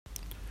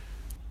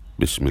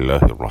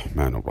Bismillahir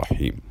Rahmanir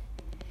Rahim.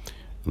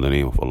 In the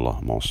name of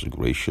Allah, most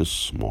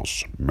gracious,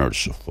 most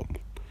merciful.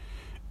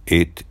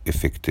 8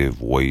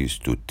 effective ways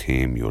to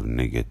tame your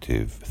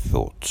negative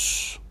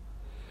thoughts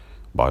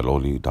by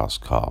Loli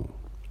Daskal.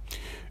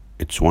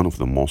 It's one of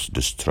the most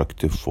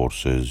destructive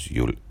forces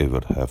you'll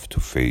ever have to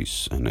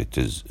face, and it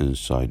is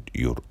inside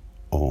your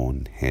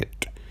own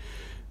head.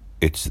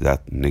 It's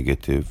that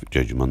negative,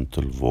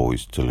 judgmental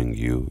voice telling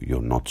you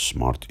you're not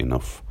smart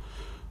enough,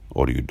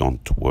 or you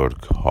don't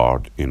work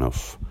hard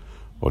enough,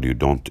 or you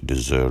don't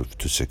deserve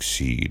to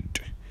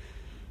succeed.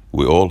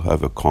 We all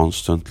have a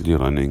constantly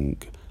running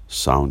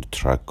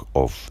soundtrack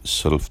of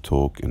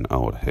self-talk in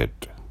our head.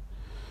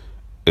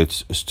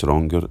 It's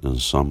stronger in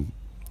some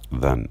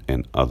than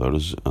in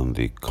others, and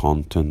the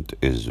content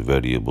is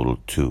variable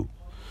too.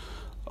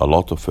 A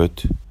lot of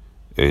it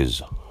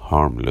is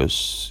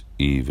harmless,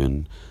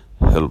 even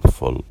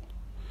helpful.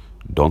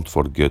 Don't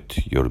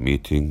forget your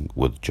meeting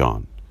with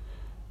John.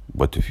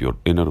 But if your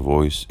inner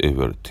voice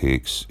ever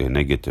takes a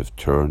negative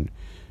turn,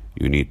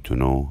 you need to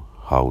know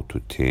how to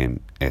tame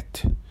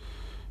it.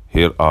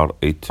 Here are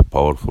 8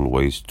 powerful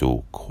ways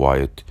to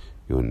quiet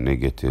your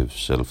negative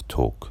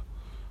self-talk.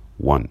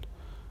 1.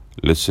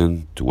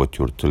 Listen to what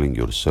you're telling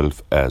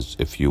yourself as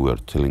if you were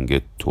telling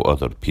it to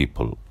other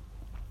people.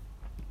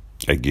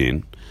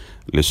 Again,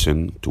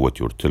 listen to what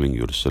you're telling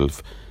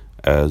yourself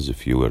as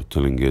if you were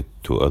telling it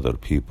to other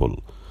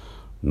people.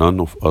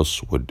 None of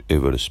us would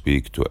ever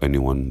speak to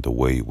anyone the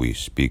way we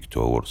speak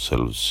to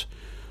ourselves.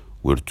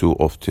 We're too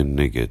often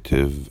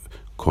negative,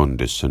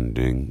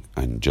 condescending,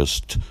 and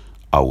just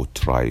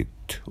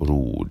outright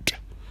rude.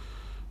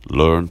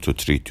 Learn to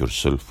treat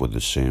yourself with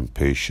the same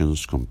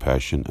patience,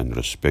 compassion, and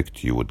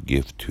respect you would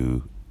give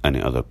to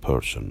any other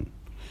person.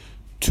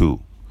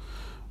 2.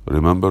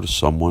 Remember,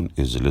 someone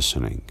is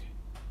listening.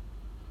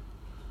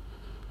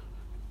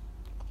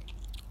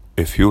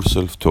 If your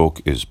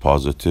self-talk is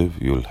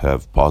positive, you'll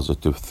have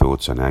positive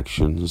thoughts and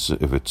actions.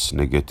 If it's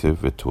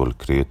negative, it will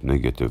create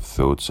negative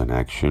thoughts and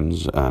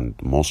actions, and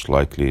most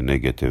likely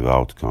negative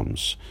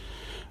outcomes.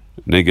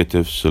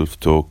 Negative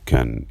self-talk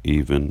can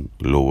even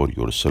lower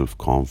your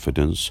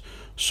self-confidence,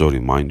 so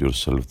remind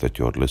yourself that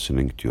you are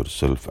listening to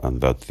yourself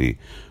and that the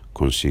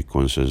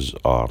consequences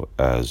are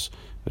as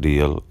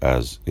real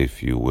as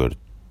if you were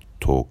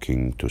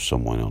talking to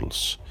someone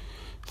else.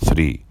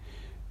 3.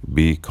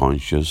 Be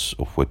conscious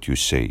of what you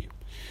say.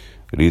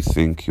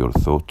 Rethink your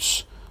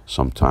thoughts,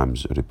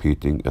 sometimes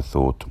repeating a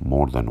thought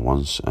more than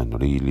once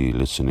and really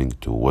listening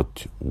to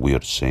what we're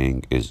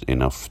saying is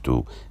enough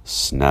to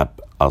snap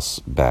us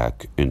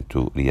back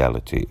into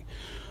reality.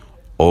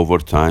 Over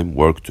time,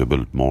 work to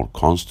build more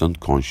constant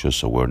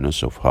conscious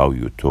awareness of how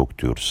you talk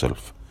to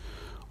yourself.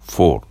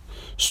 4.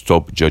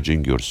 Stop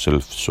judging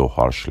yourself so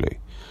harshly.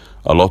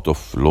 A lot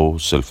of low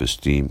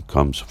self-esteem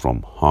comes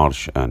from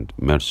harsh and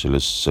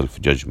merciless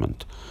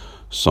self-judgment.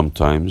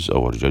 Sometimes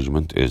our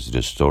judgment is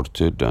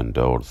distorted and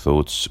our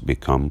thoughts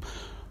become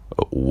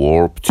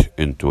warped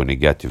into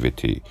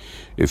negativity.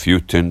 If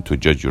you tend to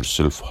judge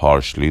yourself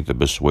harshly, the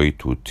best way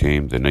to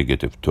tame the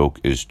negative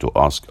talk is to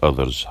ask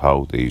others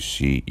how they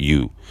see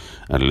you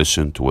and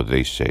listen to what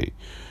they say.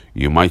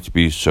 You might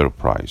be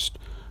surprised.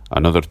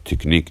 Another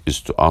technique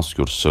is to ask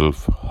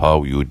yourself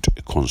how you'd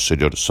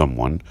consider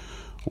someone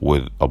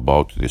with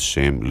about the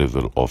same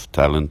level of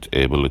talent,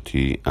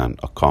 ability, and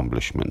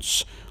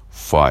accomplishments.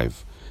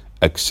 5.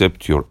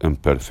 Accept your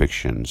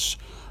imperfections.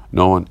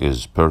 No one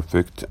is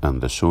perfect,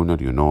 and the sooner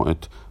you know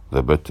it,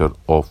 the better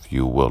off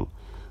you will.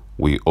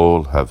 We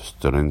all have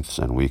strengths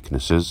and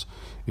weaknesses.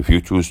 If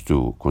you choose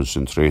to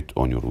concentrate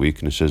on your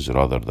weaknesses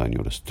rather than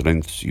your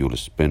strengths, you'll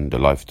spend a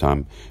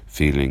lifetime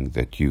feeling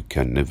that you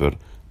can never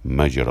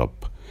measure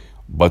up.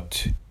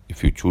 But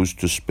if you choose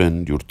to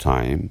spend your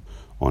time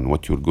on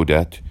what you're good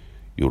at,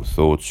 your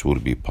thoughts will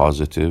be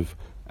positive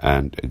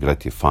and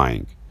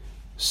gratifying.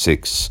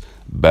 6.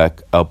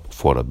 Back up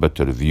for a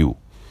better view.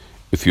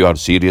 If you are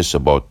serious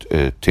about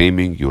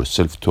taming your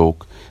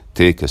self-talk,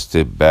 take a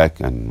step back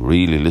and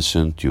really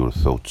listen to your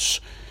thoughts.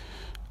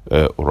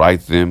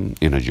 Write them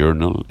in a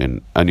journal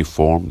in any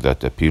form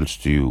that appeals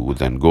to you,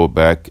 then go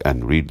back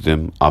and read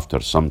them after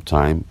some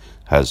time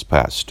has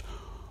passed.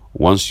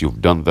 Once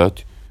you've done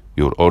that,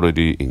 you're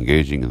already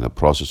engaging in the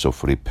process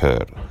of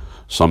repair.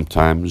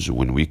 Sometimes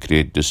when we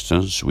create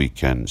distance, we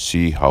can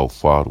see how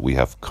far we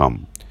have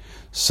come.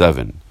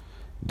 7.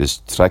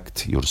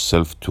 Distract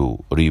yourself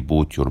to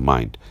reboot your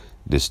mind.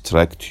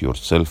 Distract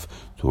yourself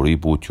to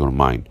reboot your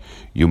mind.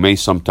 You may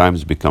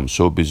sometimes become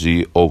so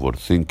busy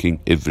overthinking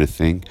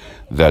everything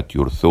that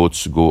your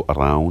thoughts go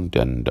around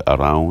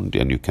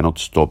and you cannot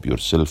stop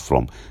yourself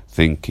from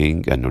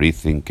thinking and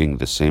rethinking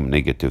the same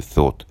negative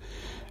thought.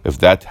 If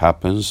that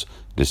happens,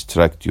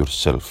 distract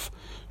yourself.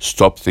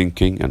 Stop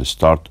thinking and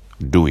start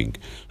doing.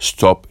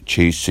 Stop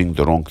chasing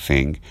the wrong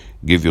thing.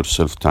 Give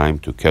yourself time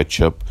to catch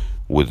up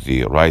with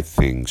the right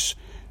things.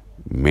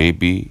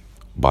 Maybe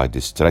by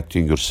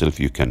distracting yourself,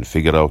 you can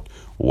figure out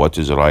what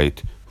is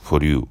right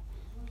for you.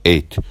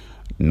 8.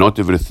 Not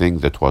everything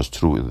that was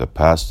true in the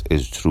past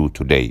is true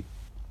today.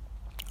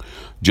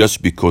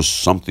 Just because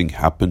something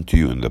happened to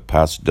you in the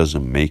past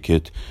doesn't make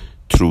it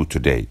true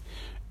today.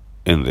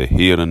 In the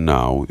here and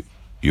now,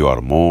 you are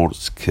more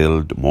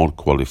skilled, more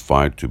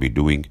qualified to be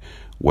doing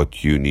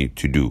what you need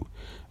to do.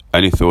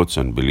 Any thoughts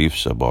and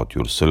beliefs about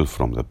yourself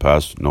from the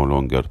past no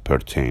longer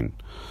pertain.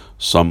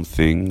 Some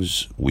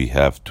things we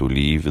have to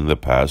leave in the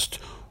past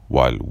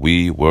while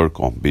we work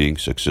on being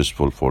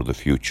successful for the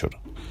future.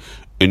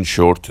 In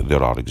short,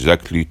 there are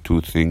exactly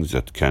two things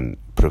that can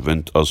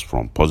prevent us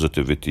from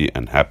positivity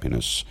and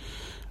happiness: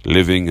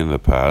 living in the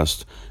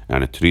past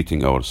and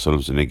treating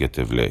ourselves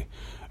negatively.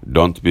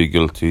 Don't be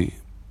guilty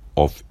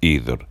of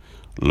either.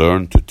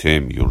 Learn to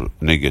tame your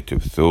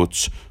negative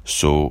thoughts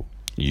so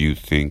you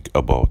think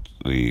about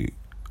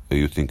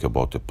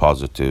a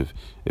positive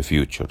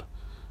future.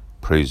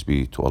 Praise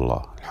be to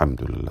Allah.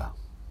 Alhamdulillah.